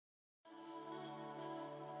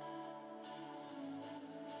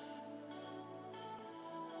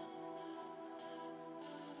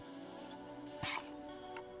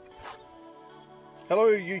Hello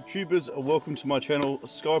YouTubers, welcome to my channel.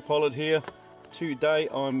 Skypilot here. Today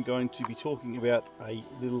I'm going to be talking about a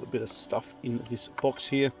little bit of stuff in this box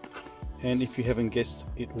here, and if you haven't guessed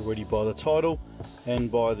it already by the title and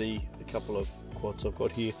by the couple of quads I've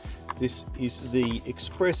got here, this is the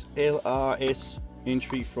ExpressLRS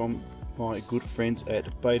entry from my good friends at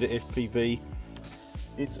BETAFPV.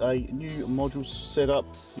 It's a new module setup.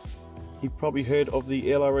 You've probably heard of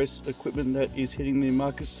the ELRS equipment that is hitting the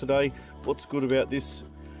markets today. What's good about this?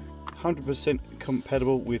 100%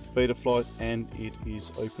 compatible with Betaflight, and it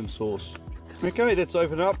is open source. Okay, let's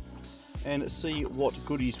open up and see what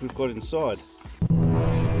goodies we've got inside.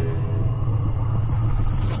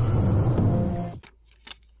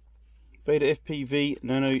 BETAFPV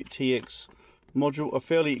Nano TX module, a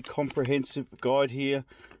fairly comprehensive guide here,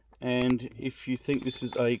 and if you think this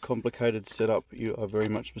is a complicated setup, you are very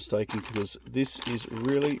much mistaken, because this is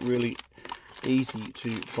really easy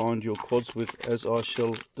to find your quads with, as I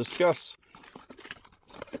shall discuss.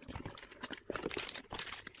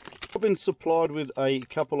 I've been supplied with a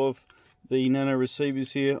couple of the nano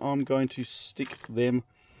receivers here. I'm going to stick them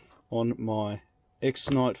on my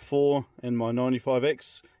X-Night 4 and my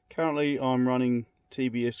 95X. Currently I'm running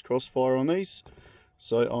TBS Crossfire on these,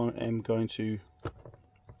 so I am going to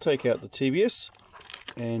take out the TBS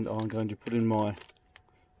and I'm going to put in my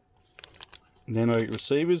nano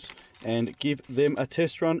receivers and give them a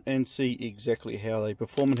test run and see exactly how they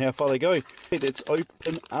perform and how far they go. Let's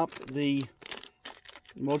open up the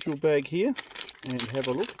module bag here and have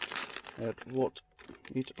a look at what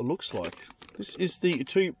it looks like. This is the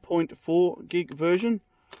 2.4 gig version.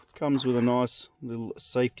 Comes with a nice little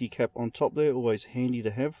safety cap on top there, always handy to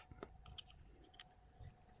have.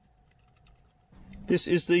 This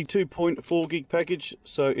is the 2.4 gig package,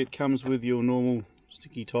 so it comes with your normal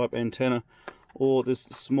sticky type antenna, or this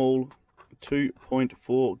small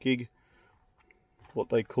 2.4 gig, what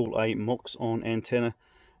they call a Moxon antenna,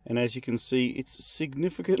 and as you can see, it's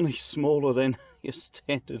significantly smaller than your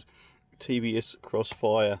standard TBS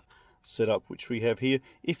Crossfire setup which we have here.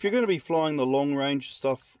 If you're going to be flying the long range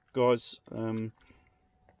stuff, guys,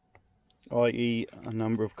 i.e. a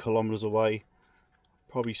number of kilometers away,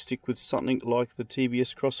 probably stick with something like the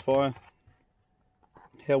TBS Crossfire.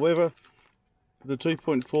 However, the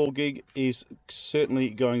 2.4 gig is certainly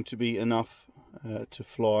going to be enough to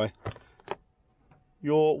fly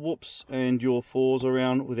your whoops and your fours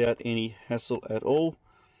around without any hassle at all.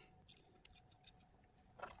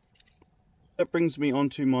 That brings me on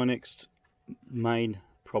to my next main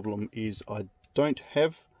problem, is I don't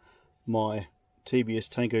have my TBS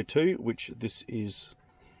Tango 2, which this is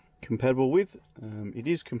compatible with. It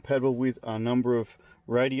is compatible with a number of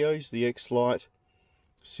radios, the X-Lite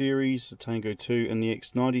series, the Tango 2 and the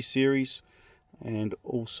X90 series, and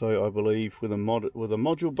also I believe with a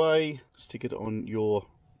module bay, stick it on your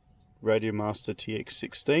Radio Master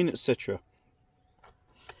TX16, etc.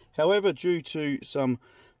 However, due to some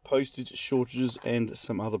postage shortages and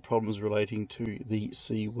some other problems relating to the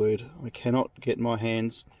C word, I cannot get my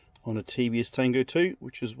hands on a TBS Tango 2,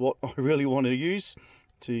 which is what I really want to use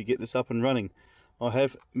to get this up and running. I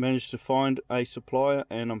have managed to find a supplier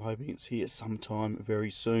and I'm hoping it's here sometime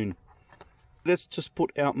very soon. Let's just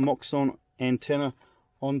put our Moxon antenna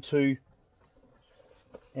onto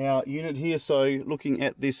our unit here. So looking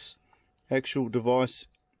at this actual device,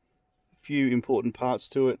 a few important parts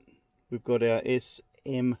to it. We've got our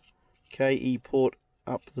SMKE port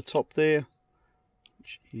up the top there,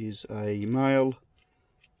 which is a male.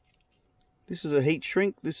 This is a heat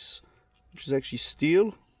shrink, which is actually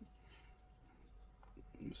steel,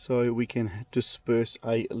 so we can disperse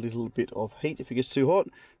a little bit of heat if it gets too hot.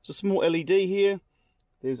 It's a small LED here.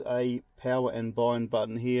 There's a power and bind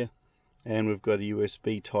button here, and we've got a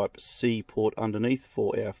USB type C port underneath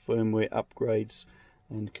for our firmware upgrades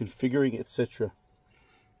and configuring, etc.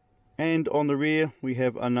 And on the rear we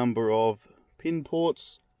have a number of pin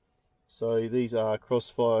ports. So these are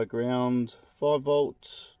Crossfire ground, 5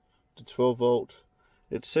 volt to 12 volt,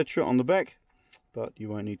 etc. on the back, but you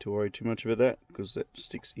won't need to worry too much about that because that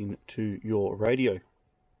sticks into your radio.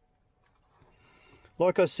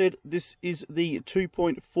 Like I said, this is the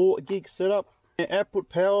 2.4 gig setup. Output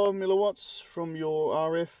power milliwatts from your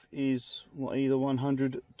RF is either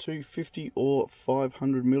 100, 250 or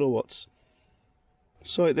 500 milliwatts.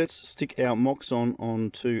 So let's stick our Moxon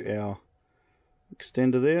onto our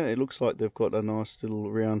extender there. It looks like they've got a nice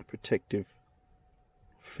little round protective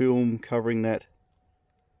film covering that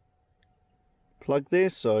plug there,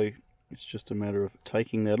 so it's just a matter of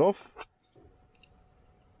taking that off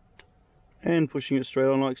and pushing it straight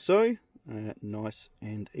on like so. Nice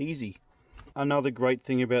and easy. Another great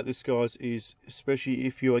thing about this, guys, is especially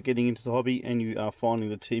if you are getting into the hobby and you are finding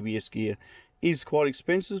the TBS gear is quite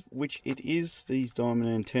expensive, which it is. These diamond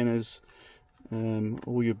antennas,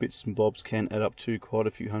 all your bits and bobs can add up to quite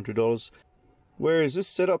a few $100s. Whereas this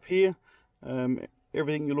setup here,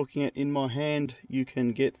 everything you're looking at in my hand, you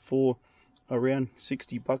can get for around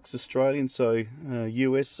 60 bucks Australian, so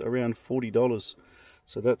US around $40.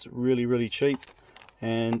 So that's really, really cheap.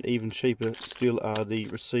 And even cheaper still are the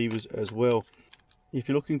receivers as well. If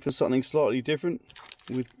you're looking for something slightly different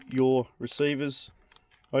with your receivers,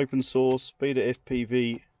 open source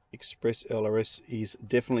BETAFPV ExpressLRS is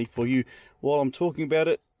definitely for you. While I'm talking about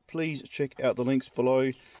it, please check out the links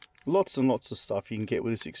below. Lots and lots of stuff you can get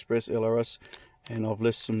with this ExpressLRS, and I've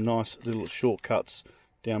left some nice little shortcuts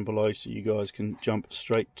down below so you guys can jump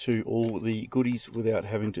straight to all the goodies without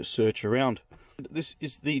having to search around. This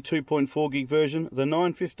is the 2.4 gig version. The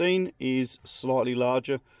 915 is slightly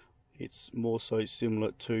larger. It's more so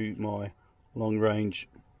similar to my long range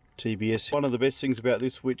TBS. One of the best things about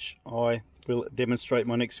this, which I will demonstrate in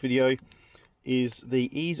my next video, is the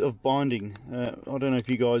ease of binding. I don't know if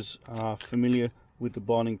you guys are familiar with the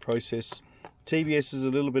binding process. TBS is a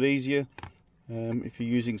little bit easier if you're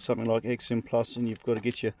using something like XM Plus and you've got to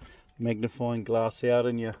get your magnifying glass out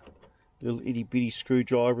and your little itty bitty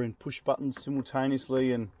screwdriver and push buttons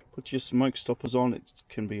simultaneously and put your smoke stoppers on. It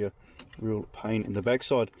can be a real pain in the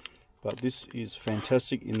backside, but this is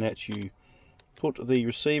fantastic in that you put the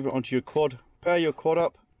receiver onto your quad, power your quad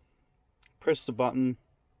up, press the button,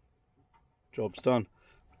 job's done,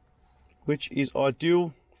 which is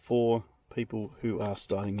ideal for people who are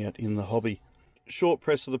starting out in the hobby. Short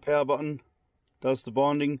press of the power button does the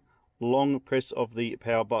binding. Long press of the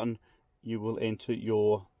power button, you will enter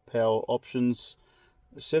your power options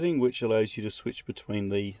setting, which allows you to switch between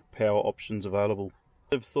the power options available.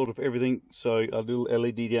 I've thought of everything, so a little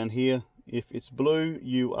LED down here. If it's blue,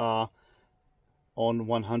 you are on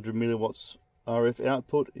 100 milliwatts RF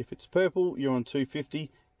output. If it's purple, you're on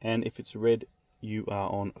 250, and if it's red, you are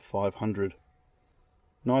on 500.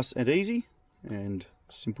 Nice and easy and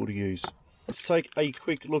simple to use. Let's take a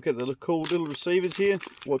quick look at the cool little receivers here.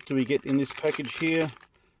 What do we get in this package here?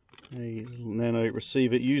 A little nano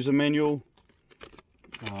receiver user manual.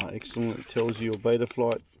 Excellent. It tells you your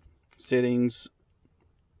Betaflight settings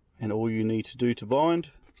and all you need to do to bind,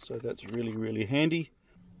 so that's really, really handy.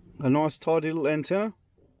 A nice tidy little antenna.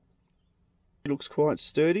 It looks quite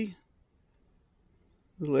sturdy.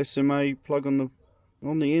 Little SMA plug on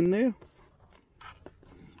the end there.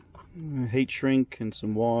 Heat shrink and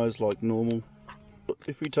some wires like normal.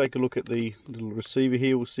 If we take a look at the little receiver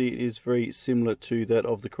here, we'll see it is very similar to that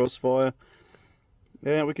of the Crossfire.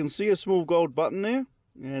 Now we can see a small gold button there.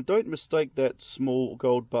 Now don't mistake that small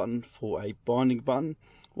gold button for a binding button.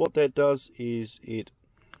 What that does is it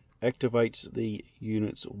activates the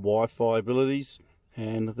unit's Wi-Fi abilities,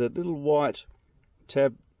 and that little white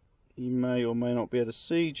tab you may or may not be able to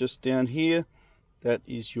see just down here, that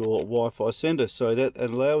is your Wi-Fi sender. So that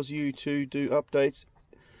allows you to do updates,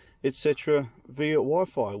 etc. via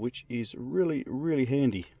Wi-Fi, which is really, really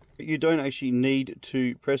handy. You don't actually need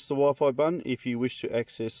to press the Wi-Fi button. If you wish to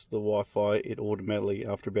access the Wi-Fi, it automatically,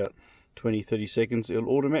 after about 20-30 seconds, it'll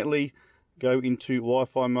automatically go into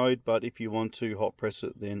Wi-Fi mode, but if you want to hot press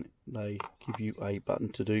it, then they give you a button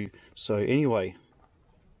to do so anyway.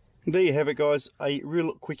 There you have it, guys, a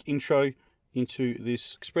real quick intro into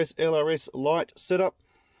this ExpressLRS Lite setup.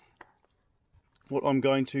 What I'm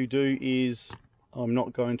going to do is, I'm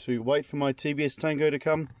not going to wait for my TBS Tango to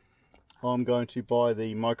come. I'm going to buy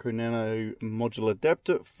the Micro-Nano module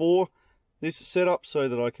adapter for this setup so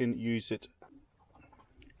that I can use it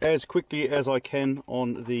as quickly as I can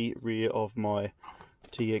on the rear of my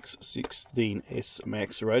TX16S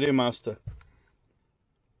Max Radio Master.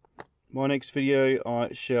 My next video I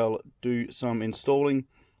shall do some installing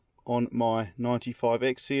on my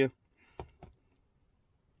 95X here,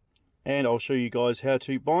 and I'll show you guys how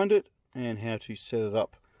to bind it and how to set it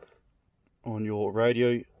up on your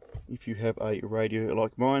radio if you have a radio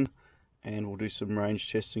like mine, and we'll do some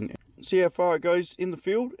range testing, see how far it goes in the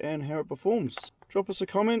field and how it performs. Drop us a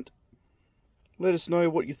comment, let us know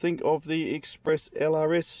what you think of the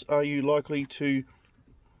ExpressLRS. Are you likely to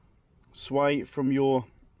sway from your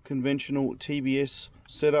conventional TBS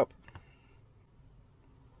setup?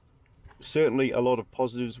 Certainly a lot of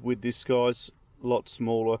positives with this, guys. A lot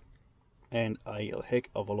smaller and a heck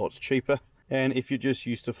of a lot cheaper. And if you're just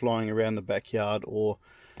used to flying around the backyard, or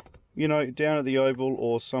you know, down at the oval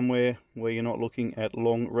or somewhere where you're not looking at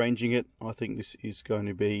long ranging it, I think this is going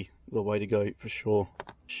to be the way to go for sure.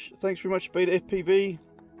 Thanks very much, BETAFPV.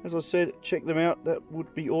 As I said, check them out, that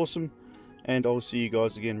would be awesome, and I'll see you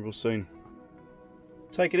guys again real soon.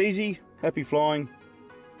 Take it easy, happy flying,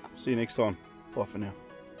 see you next time, bye for now.